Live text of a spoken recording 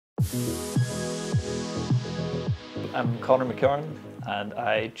I'm McCarron and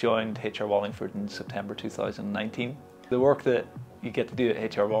I joined HR Wallingford in September 2019. The work that you get to do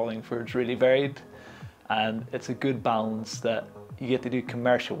at HR Wallingford is really varied, and it's a good balance that you get to do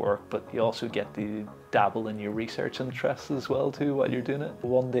commercial work, but you also get to dabble in your research interests as well too while you're doing it.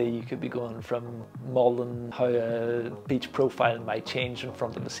 One day you could be going from modelling how a beach profile might change in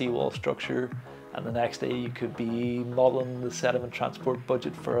front of a seawall structure, and the next day you could be modelling the sediment transport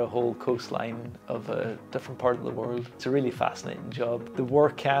budget for a whole coastline of a different part of the world. It's a really fascinating job. The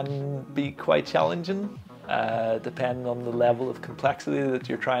work can be quite challenging, depending on the level of complexity that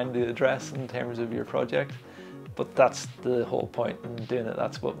you're trying to address in terms of your project. But that's the whole point in doing it.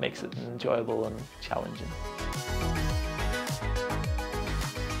 That's what makes it enjoyable and challenging.